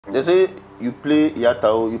They say you play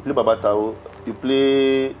Taaooma, you play Baba Taaooma, you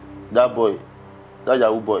play that boy, that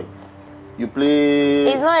Yahoo boy. You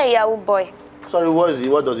play... He's not a Yahoo boy. Sorry, what is he?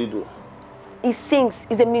 What does he do? He sings.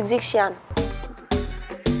 He's a musician.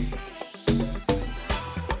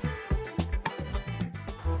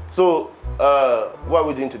 So, what are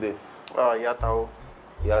we doing today? Taaooma.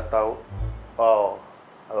 Taaooma. Oh,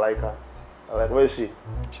 I like her. Where is she?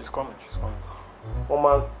 She's coming. She's coming. One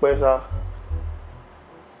man, pressure.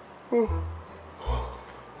 I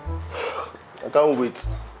can't wait.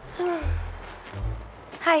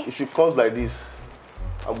 Hi. If she comes like this,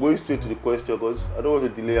 I'm going straight to the question because I don't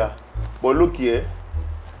want to delay her. But look here,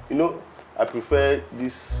 you know, I prefer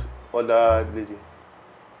this other lady.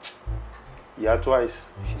 Yeah,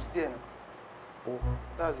 twice. She's there now. Oh.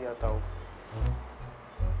 That's Taaooma.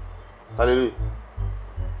 Hallelujah.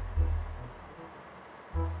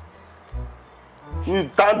 You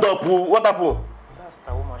stand up, what happened? That's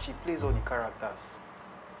Taaooma. She plays all the characters.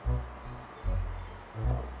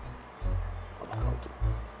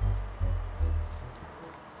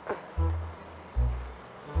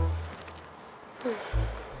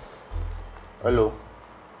 Hello.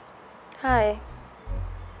 Hi.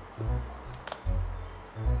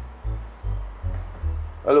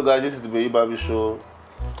 Hello guys, this is the Baby Barbie Show,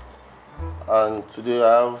 and today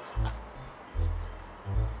I have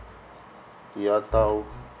Taaooma.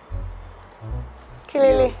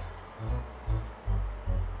 Clearly.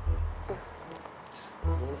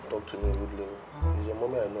 Don't talk to me rudely. It's your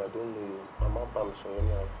mommy, I know. I don't know you. I'm not bam sorry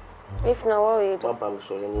anyhow. If not, what will you do? I'm bam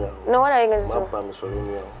sorry anyhow. No, what are you going to do? I'm bam sorry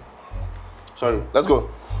anyhow. Sorry, let's go.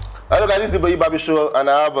 Hello guys, this is the Baby Barbie Show, and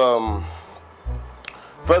I have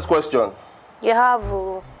first question. You have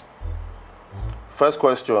First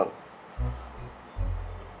question.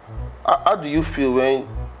 How do you feel when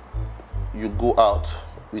you go out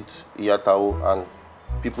with Taaooma and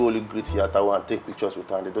people only greet Taaooma and take pictures with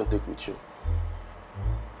her and they don't take with you?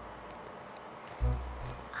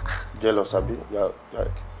 Jealous, Abi? Yeah,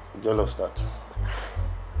 like jealous that.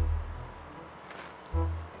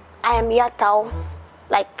 I am Taaooma.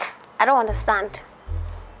 Like, I don't understand.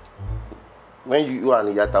 When you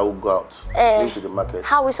and Taaooma go out into the market,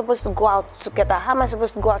 how are we supposed to go out together? How am I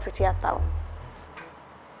supposed to go out with Taaooma?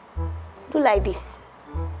 Do like this.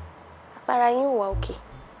 Okay.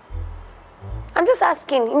 I'm just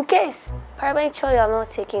asking, in case, make sure you're not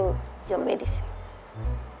taking your medicine.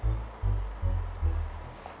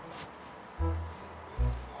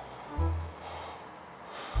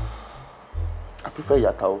 I prefer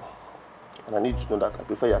Taaooma, and I need you to know that I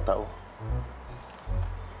prefer Taaooma.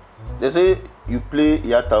 They say you play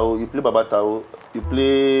Taaooma, you play Baba Taaooma, you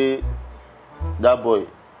play that boy,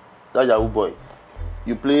 that Yahoo boy.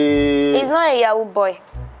 You play... He's not a Yahoo boy.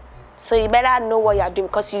 So you better know what you are doing,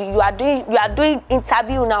 because you are doing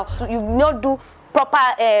interview now. So you not do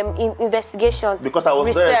proper investigation. Because I was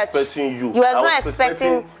research. not expecting you. You was not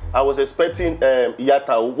expecting... I was expecting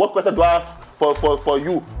Taaooma. What question do I have for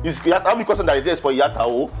you? How many questions that is here for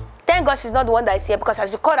Taaooma? Thank God she's not the one that is here, because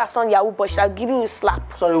as you call her son Yahoo boy, she'll give you a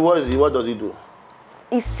slap. Sorry, what is he? What does he do?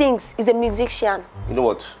 He sings. He's a musician. You know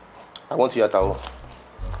what? I want Taaooma.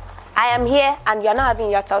 I am here and you're not having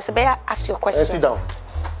Taaooma, so better ask your questions. Sit down.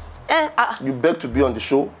 You beg to be on the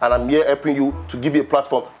show, and I'm here helping you to give you a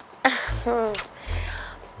platform.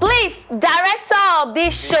 Please, director of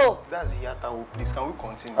this show. That's Taaooma. Please, can we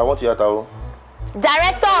continue? I want Taaooma.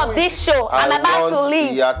 Director of this show. I'm about to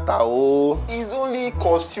leave. Taaooma. It's only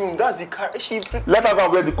costume. That's the car. Let her go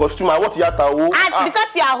and wear the costume. I want Taaooma. And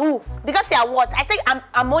because you are who? Because you are what? I said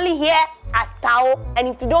I'm only here as Taaooma, and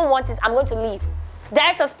if you don't want it, I'm going to leave.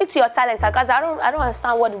 Director, speak to your talents, because I don't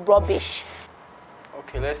understand what the rubbish.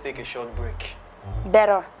 Okay, let's take a short break.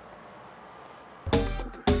 Better.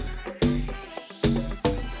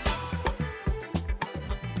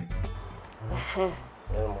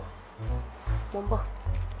 Mumbo.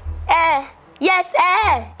 Yes,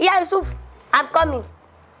 yeah, Yusuf, I'm coming.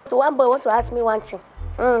 The one boy want to ask me one thing.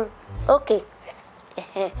 Okay.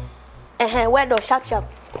 Where do sharp?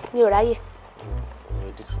 You right?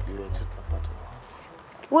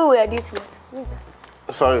 We will edit what?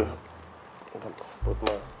 Sorry, but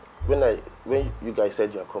when you guys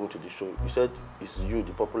said you are coming to the show, you said it's you,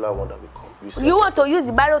 the popular one, that will come. You want to use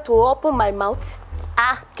the barrel to open my mouth?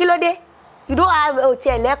 Kilo de. You don't have a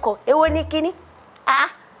hotel echo. Kini?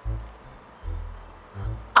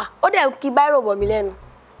 Ode ki barrel bo mi lenu.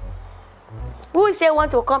 Who say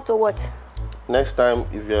want to come to what? Next time,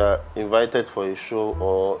 if you are invited for a show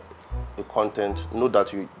or a content, know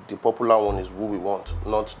that the popular one is who we want,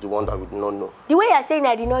 not the one that we do not know. The way you're saying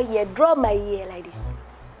I did not hear, draw my ear like this.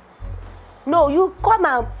 No, you come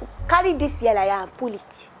and carry this ear like that and pull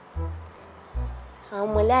it. àwọn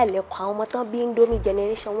ọmọ lẹ́ẹ̀lẹ́kọ̀ọ́ àwọn ọmọ tán bí Indomie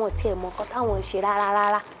generation wọn tí ẹ̀ mọ nǹkan táwọn ń ṣe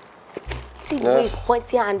rárá. See the way he's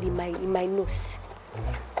pointing hand in my nose.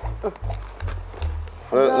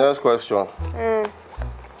 Next question.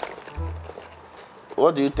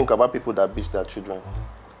 What do you think about people that beat their children?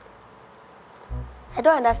 I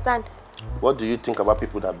don't understand. What do you think about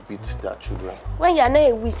people that beat their children? When you are not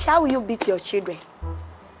a witch, how will you beat your children?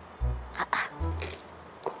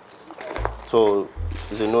 So,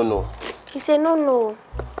 it's a no-no. It's a no-no.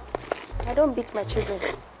 I don't beat my children.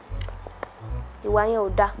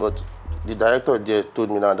 But the director there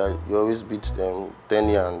told me now that you always beat them 10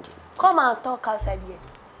 and... Come and talk outside here.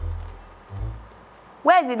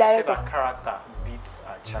 Where is the director? I said that character beats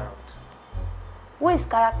a child. Who is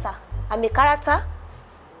character? I'm a character?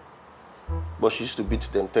 But she used to beat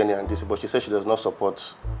them 10 and this, but she said she does not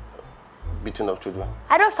support beating of children.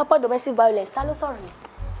 I don't support domestic violence. Talo, sorry.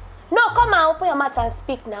 No, come and open your mouth and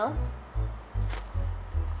speak now.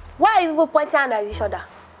 Why are you people pointing at each other?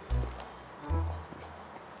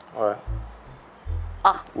 All right.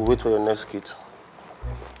 We'll wait for your next kit.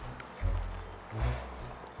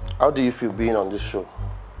 How do you feel being on this show?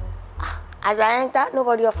 As I enter,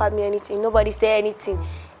 nobody offered me anything. Nobody said anything.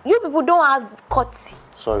 You people don't have courtesy.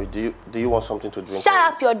 Sorry, do you want something to drink? Shut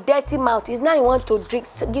up your dirty mouth. It's now you want to drink.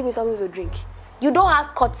 Give me something to drink. You don't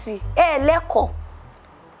have courtesy. Hey, leko.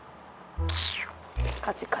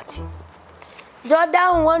 Kati.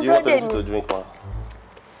 Jordan 100. Do you want anything to drink, man?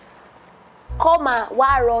 Come on,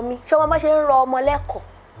 why Romy? Show me leko.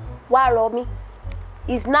 Why Romy?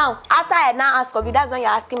 Is now. After I now ask of you, that's when you're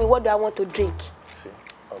asking me what do I want to drink. See,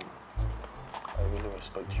 I really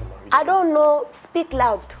respect you, man. Really I don't know. Speak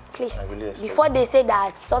loud, please. I really respect Before they say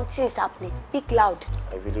that something is happening, speak loud.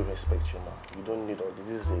 I really respect you, man. You don't need all this.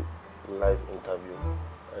 This is a live interview.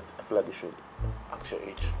 I feel like you should act your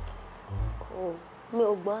age. Oh, me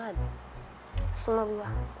Ogban.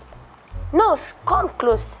 No, come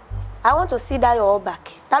close. I want to see that your back.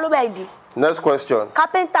 Next question.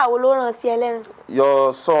 Carpenter will run see Ellen.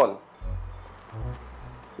 Your son,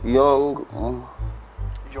 Young,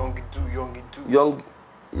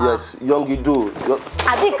 yes, Youngidu.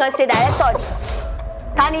 I think I say director.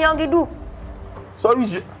 Can Youngidu? Sorry.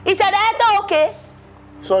 Is a director okay?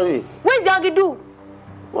 Sorry. Where's Youngidu?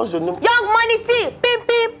 What's your name? Young Money T. Pim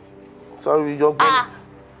pim. Sorry, Young Money.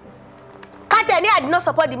 Kateni, I did not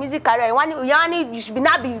support the music career. You should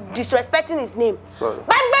not be disrespecting his name. Sorry.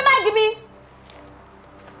 Give me.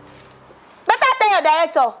 Better tell your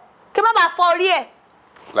director. Come up for here.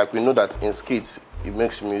 Like we know that in skits he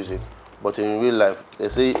makes music, but in real life they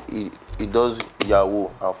say he does Yahoo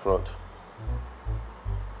and fraud.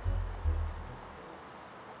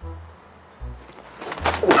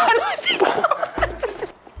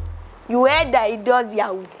 You heard that he does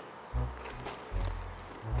Yahoo.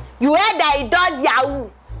 You heard that he does Yahoo.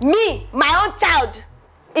 Me, my own child.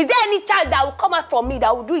 Is there any child that will come out from me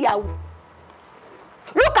that will do Yahoo?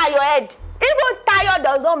 Look at your head. Even Tayo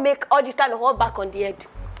does not make all this kind of all back on the head.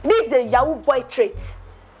 This is a Yahoo boy trait.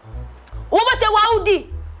 What say Udi?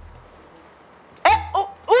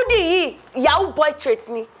 Udi Yahoo boy traits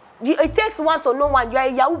ni. It takes one to know one. You are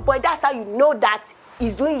a Yahoo boy. That's how you know that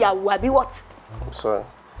he's doing Yahoo. Abi what? I'm sorry.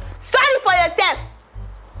 Sorry for yourself.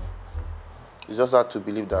 You just have to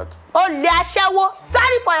believe that. Oh, Liashawo.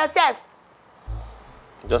 Sorry for yourself.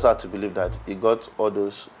 You just have to believe that he got all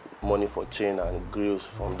those money for chain and grills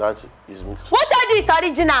from that. Is who told you it's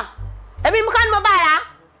original? Who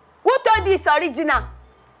told you it's original?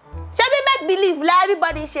 Shall we make believe like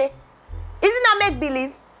everybody say? Isn't that make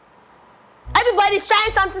believe? Everybody's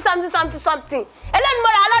trying something. Ellen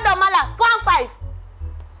Mora, a lot of mala, 4 and 5.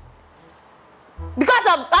 Because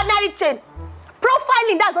of ordinary chain.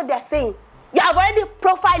 Profiling, that's what they're saying. You have already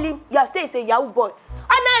profiling, you have said it's a Yahoo boy.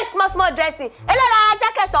 Ordinary small dressing. Ellen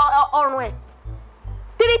jacket on way.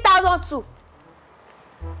 3,002.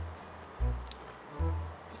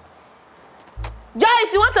 Joy,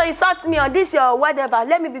 if you want to insult me on this or whatever,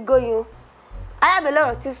 let me be going. I have a lot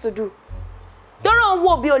of things to do. Don't know who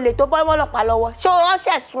will be a little boy. Show us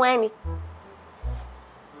a swing.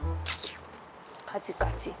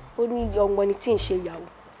 Kati. Only young money thing she Yahoo.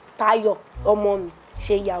 Tayo or mommy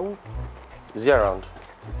she Yahoo. Is he around?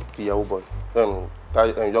 The Yahoo boy. Young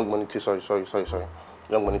Money T. Sorry.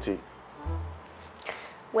 Young Money T.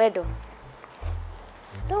 Well done.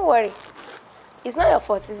 Don't worry. It's not your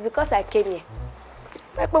fault. It's because I came here.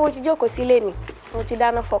 Like what you joke silly me. What you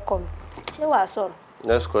done for come?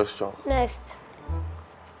 Next question. Next.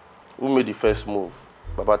 Who made the first move?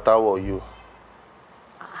 Baba Taaooma or you?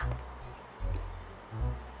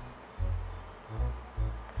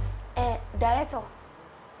 Director.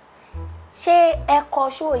 Ṣé ẹ kọ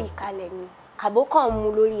show ìkàlẹ̀ ni Àbókàn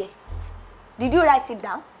mú lórí ẹ̀. Did you write it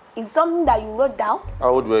down? It's something that you wrote down? How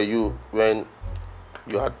old were you when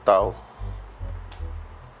you had Tao?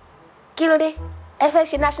 Kí ló dé? Ẹ fẹ́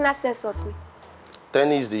ṣe national census mi.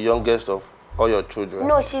 Tenny is the youngest of all your children.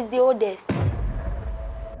 No, she's the oldest.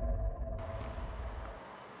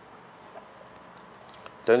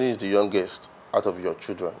 Tenny is the youngest out of your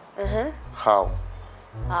children. How?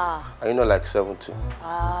 Are you not like 70?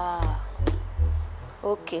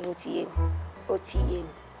 Okay, ó ti yé mi.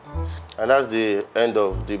 And that's the end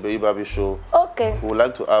of the Baby Baby show. Okay. We would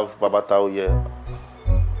like to have Baba Tao here.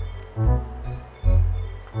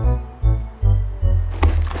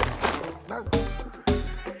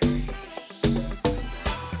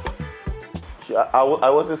 I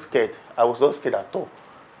wasn't scared. I was not scared at all.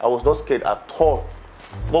 I was not scared at all.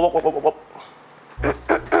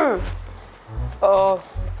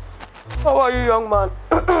 How are you, young man?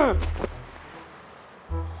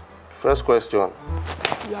 First question.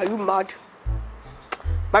 Are you mad?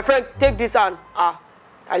 My friend, take this hand.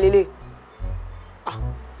 Alele.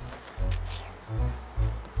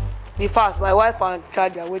 Be fast. My wife and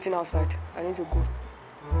child are waiting outside. I need to go.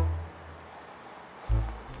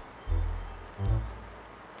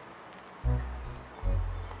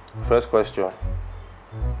 First question.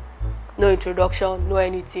 No introduction, no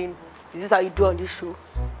anything. Is this how you do on this show?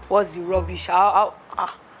 What's the rubbish?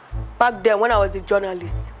 Back then, when I was a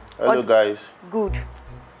journalist. Hello, guys. Good.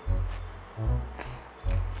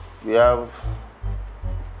 We have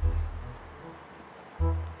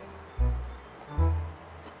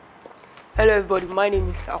Hello, everybody. My name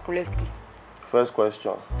is Akuleski. first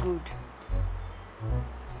question. Good.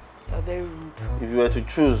 You're very rude. If you were to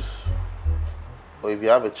choose, or if you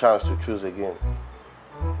have a chance to choose again,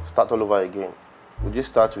 start all over again, would you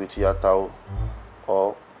start with Tao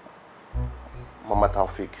or Mama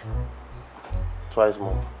Taufik? Twice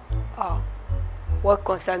more. What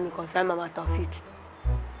concern me concern Mama Taufik?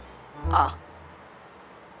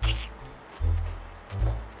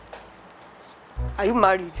 Are you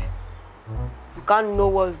married? You can't know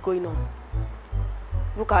what's going on.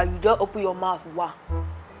 Look at you, just open your mouth, wow,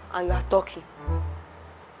 and you are talking.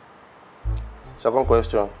 Second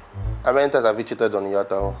question. How many times have you cheated on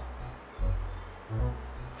Tao?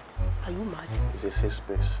 Are you mad? It's a safe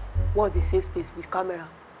space. What's the safe space with camera?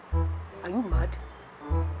 Are you mad?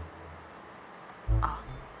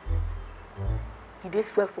 Did they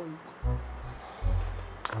swear for you?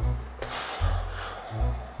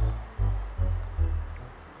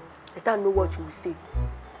 Let her know what you will say.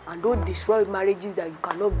 And don't destroy marriages that you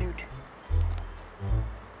cannot build.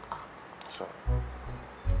 So,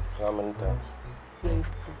 how many times? You're a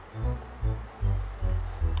fool.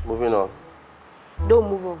 Moving on. Don't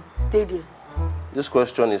move on. Stay there. This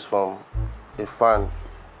question is from a fan.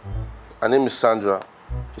 Her name is Sandra.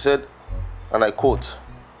 She said, and I quote,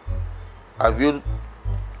 "Have you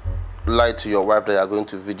lied to your wife that you are going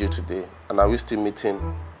to video today? And are we still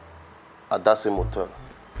meeting at that same hotel?"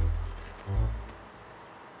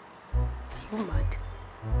 Are you mad?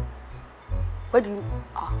 What do you...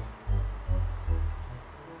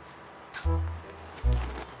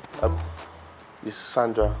 It's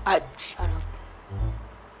Sandra. Shut up.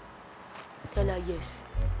 Tell her yes.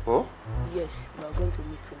 Huh? Yes, we are going to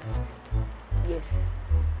meet tonight. Yes.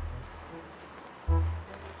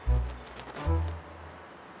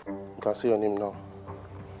 You can say your name now.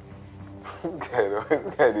 Guy,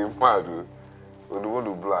 they mad, dude. The one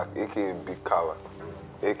who black, aka Big Color,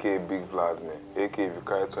 aka Big Vladimir, aka if you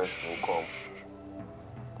carry 20 people come,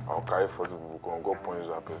 I'll carry 40 people come, go punish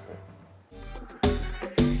that person.